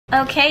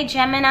Okay,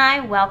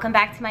 Gemini, welcome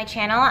back to my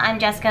channel. I'm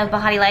Jessica of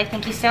Behatilife.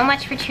 Thank you so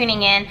much for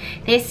tuning in.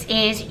 This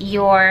is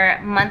your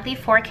monthly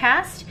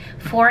forecast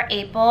for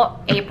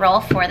April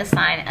for the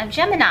sign of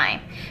Gemini.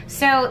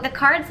 So the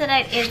cards that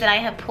I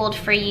have pulled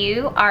for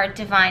you are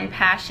Divine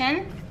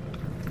Passion.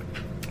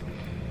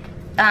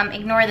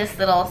 Ignore this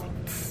little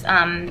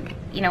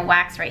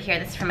wax right here.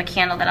 This is from a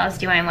candle that I was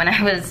doing when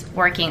I was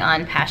working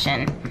on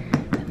Passion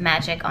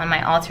Magic on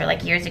my altar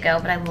like years ago,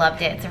 but I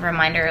loved it. It's a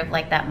reminder of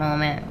like that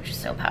moment, which is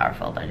so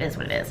powerful, but it is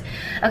what it is.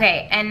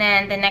 Okay, and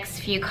then the next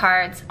few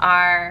cards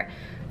are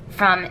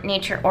from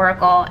Nature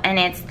Oracle, and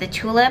it's the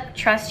Tulip,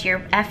 Trust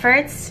Your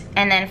Efforts,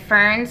 and then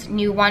Ferns,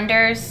 New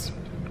Wonders.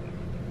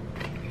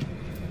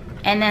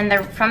 And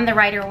then from the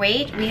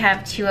Rider-Waite, we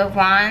have Two of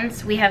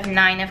Wands, we have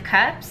Nine of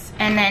Cups,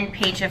 and then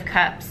Page of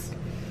Cups.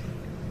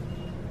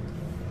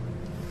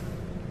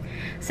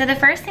 So the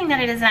first thing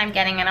that it is that I'm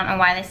getting, I don't know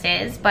why this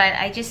is, but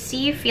I just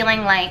see you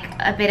feeling like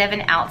a bit of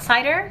an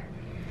outsider.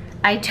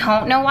 I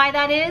don't know why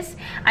that is.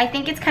 I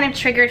think it's kind of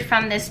triggered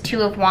from this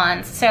Two of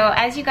Wands. So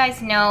as you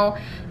guys know,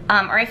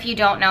 or if you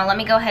don't know, let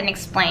me go ahead and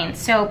explain.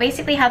 So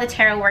basically how the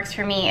tarot works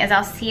for me is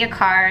I'll see a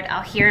card,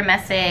 I'll hear a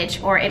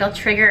message, or it'll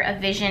trigger a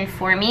vision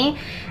for me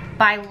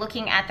by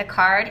looking at the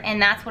card,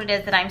 and that's what it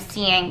is that I'm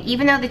seeing.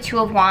 Even though the Two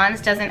of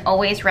Wands doesn't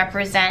always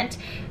represent,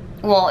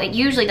 well, it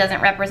usually doesn't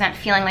represent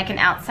feeling like an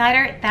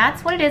outsider,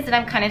 that's what it is that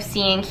I'm kind of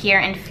seeing here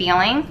and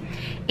feeling.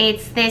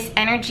 It's this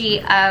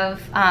energy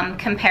of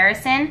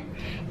comparison.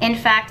 In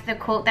fact, the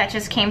quote that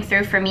just came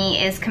through for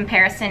me is,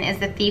 comparison is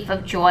the thief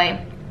of joy.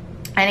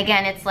 And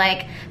again, it's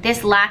like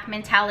this lack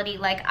mentality,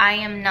 like I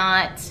am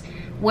not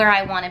where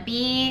I want to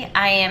be,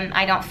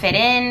 I don't fit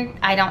in,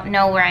 I don't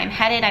know where I'm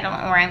headed, I don't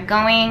know where I'm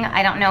going,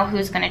 I don't know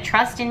who's going to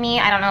trust in me,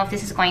 I don't know if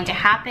this is going to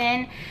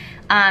happen.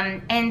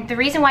 And the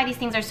reason why these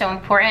things are so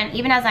important,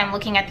 even as I'm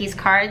looking at these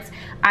cards,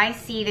 I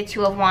see the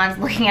Two of Wands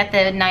looking at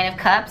the Nine of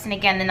Cups. And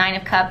again, the Nine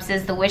of Cups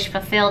is the wish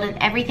fulfilled and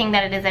everything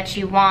that it is that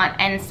you want,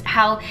 and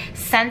how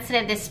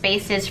sensitive this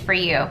space is for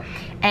you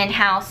and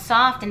how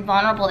soft and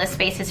vulnerable this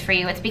space is for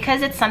you. It's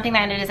because it's something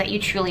that it is that you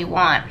truly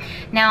want.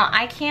 Now,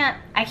 I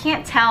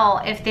can't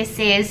tell if this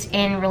is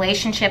in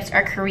relationships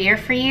or career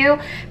for you,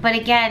 but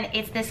again,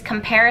 it's this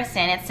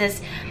comparison. It's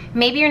this,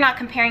 maybe you're not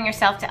comparing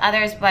yourself to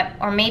others,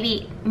 or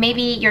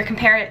maybe you're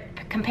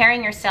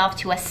comparing yourself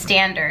to a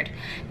standard.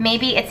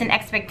 Maybe it's an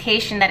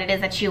expectation that it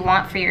is that you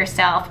want for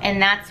yourself,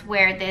 and that's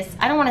where this,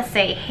 I don't want to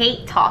say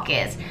hate talk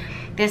is,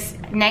 this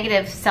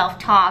negative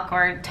self-talk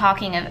or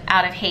talking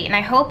out of hate. And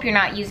I hope you're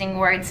not using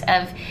words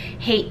of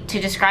hate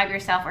to describe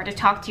yourself or to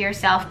talk to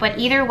yourself, but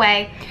either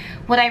way,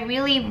 what I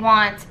really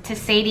want to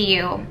say to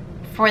you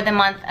for the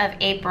month of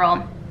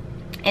April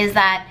is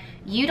that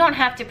you don't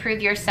have to prove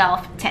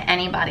yourself to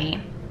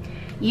anybody.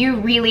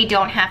 You really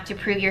don't have to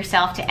prove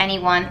yourself to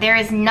anyone. There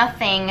is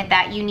nothing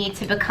that you need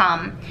to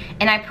become.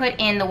 And I put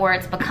in the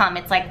words become.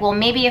 It's like, well,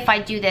 maybe if I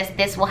do this,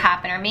 this will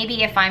happen. Or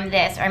maybe if I'm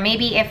this. Or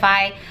maybe if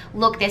I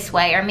look this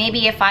way. Or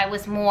maybe if I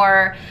was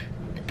more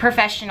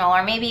professional.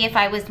 Or maybe if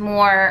I was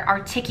more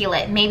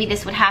articulate, maybe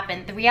this would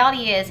happen. The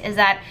reality is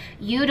that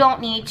you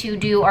don't need to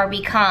do or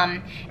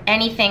become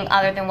anything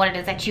other than what it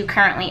is that you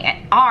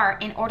currently are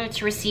in order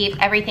to receive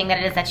everything that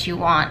it is that you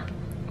want.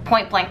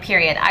 Point blank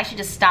period. I should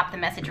just stop the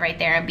message right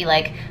there and be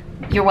like,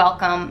 you're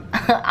welcome,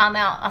 I'm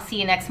out, I'll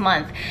see you next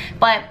month.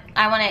 But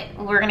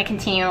we're gonna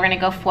continue, we're gonna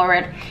go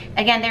forward.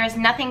 Again, there is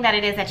nothing that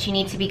it is that you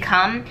need to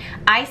become.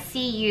 I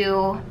see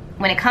you,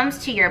 when it comes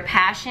to your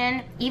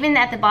passion, even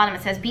at the bottom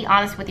it says, be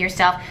honest with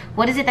yourself.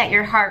 What is it that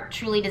your heart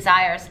truly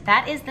desires?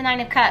 That is the Nine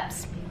of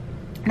Cups.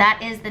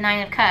 That is the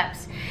Nine of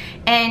Cups.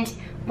 And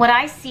what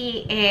I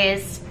see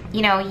is,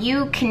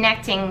 you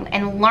connecting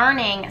and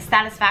learning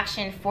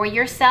satisfaction for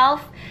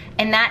yourself,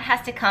 and that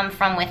has to come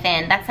from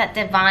within. That's that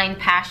divine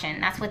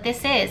passion. That's what this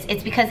is.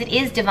 It's because it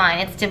is divine.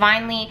 It's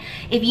divinely,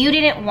 if you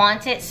didn't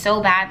want it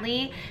so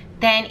badly,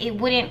 then it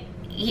wouldn't,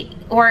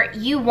 or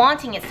you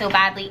wanting it so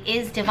badly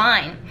is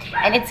divine.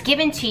 And it's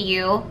given to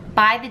you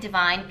by the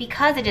divine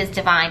because it is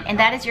divine, and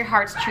that is your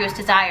heart's truest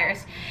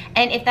desires.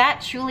 And if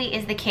that truly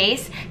is the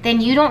case, then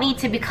you don't need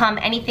to become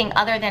anything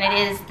other than it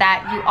is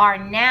that you are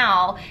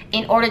now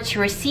in order to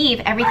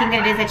receive everything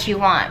that it is that you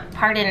want.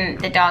 Pardon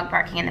the dog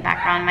barking in the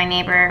background. My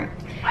neighbor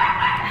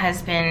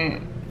has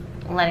been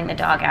letting the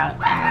dog out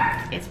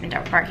and it's been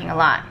barking a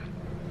lot.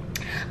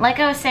 Like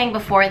I was saying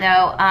before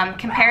though,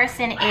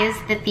 comparison is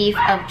the thief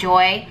of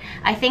joy.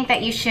 I think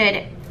that you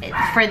should,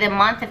 for the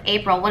month of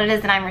April, what it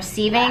is that I'm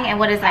receiving and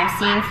what it is that I'm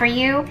seeing for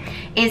you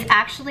is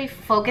actually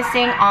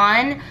focusing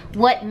on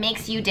what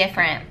makes you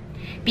different.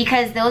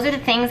 Because those are the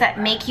things that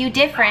make you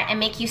different and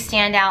make you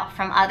stand out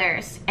from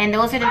others. And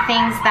those are the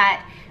things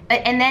that,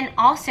 and then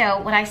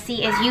also what I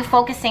see is you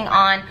focusing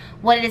on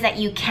what it is that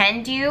you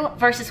can do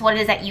versus what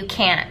it is that you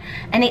can't.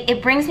 And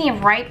it brings me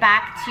right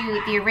back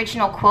to the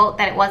original quote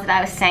that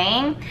I was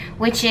saying,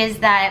 which is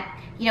that,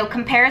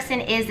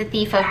 comparison is the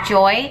thief of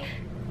joy.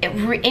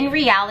 in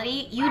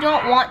reality, you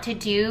don't want to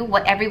do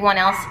what everyone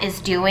else is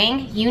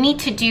doing. You need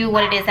to do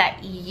what it is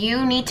that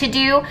you need to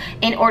do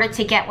in order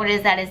to get what it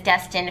is that is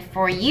destined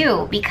for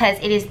you, because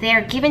it is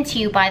there given to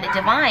you by the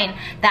divine.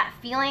 That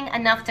feeling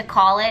enough to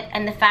call it,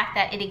 and the fact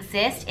that it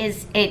exists,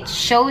 it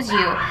shows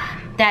you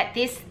that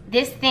this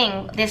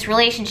thing, this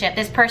relationship,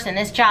 this person,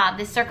 this job,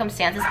 this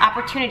circumstance, this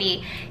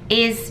opportunity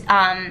is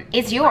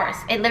yours.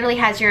 It literally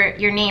has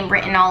your name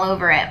written all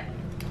over it.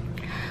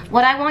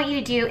 What I want you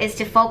to do is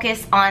to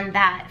focus on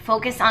that.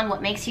 Focus on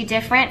what makes you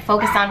different.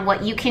 Focus on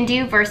what you can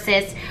do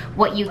versus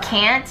what you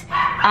can't.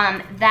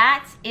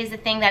 That is the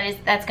thing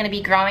that's going to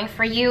be growing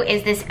for you,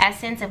 is this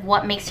essence of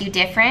what makes you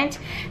different.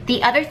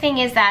 The other thing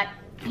is that,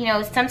 you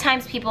know,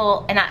 sometimes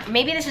people, and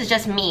maybe this is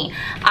just me,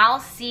 I'll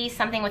see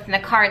something within the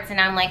cards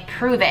and I'm like,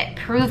 prove it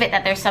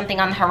that there's something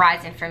on the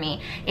horizon for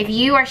me. If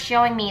you are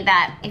showing me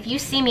that, if you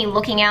see me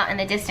looking out in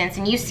the distance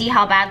and you see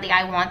how badly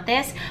I want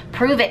this,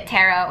 prove it,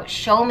 tarot.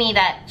 Show me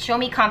that, show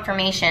me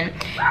confirmation.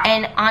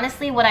 And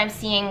honestly, what I'm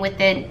seeing with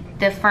the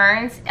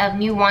ferns of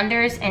new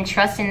wonders and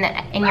trust in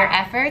your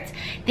efforts,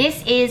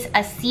 this is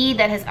a seed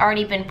that has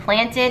already been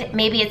planted.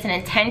 Maybe it's an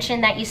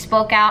intention that you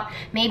spoke out.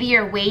 Maybe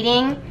you're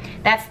waiting.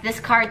 That's this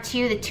card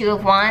too, the Two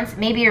of Wands.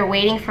 Maybe you're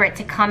waiting for it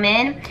to come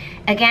in.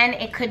 Again,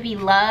 it could be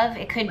love,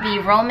 it could be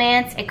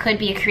romance, it could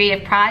be a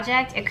creative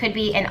project, it could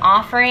be an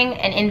offering,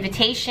 an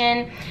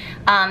invitation.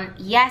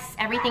 Yes,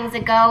 everything's a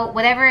go,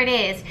 whatever it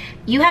is.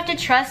 You have to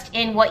trust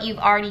in what you've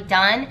already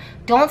done.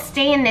 Don't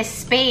stay in this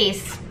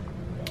space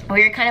where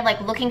you're kind of like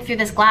looking through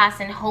this glass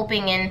and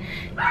hoping and,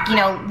 you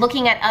know,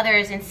 looking at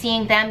others and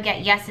seeing them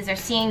get yeses, or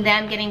seeing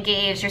them get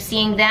engaged, or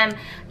seeing them,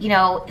 you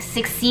know,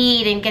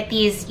 succeed and get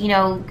these, you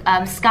know,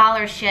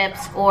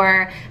 scholarships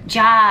or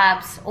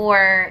jobs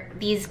or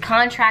these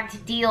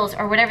contract deals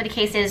or whatever the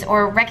case is,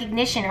 or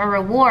recognition or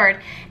reward,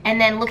 and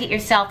then look at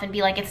yourself and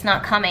be like, it's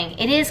not coming.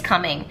 It is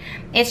coming.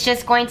 It's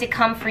just going to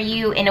come for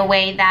you in a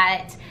way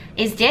that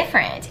is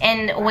different,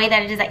 and a way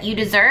that it is that you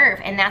deserve,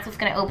 and that's what's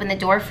going to open the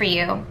door for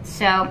you.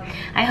 So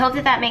I hope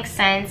that makes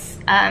sense.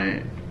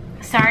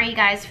 Sorry you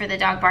guys for the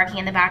dog barking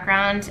in the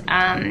background.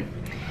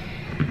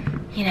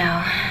 You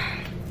know,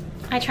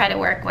 I try to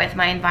work with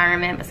my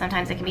environment, but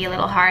sometimes it can be a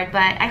little hard.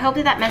 But I hope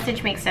that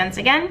message makes sense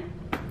again.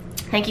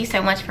 Thank you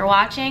so much for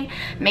watching.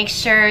 Make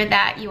sure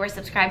that you are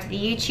subscribed to the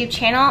YouTube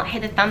channel.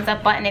 Hit the thumbs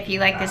up button if you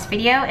like this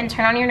video, and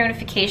turn on your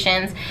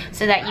notifications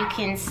so that you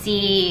can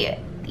see,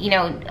 you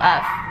know,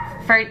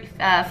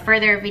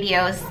 further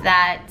videos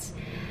that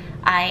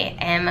I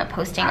am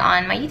posting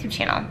on my YouTube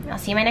channel. I'll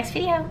see you in my next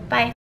video.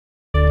 Bye.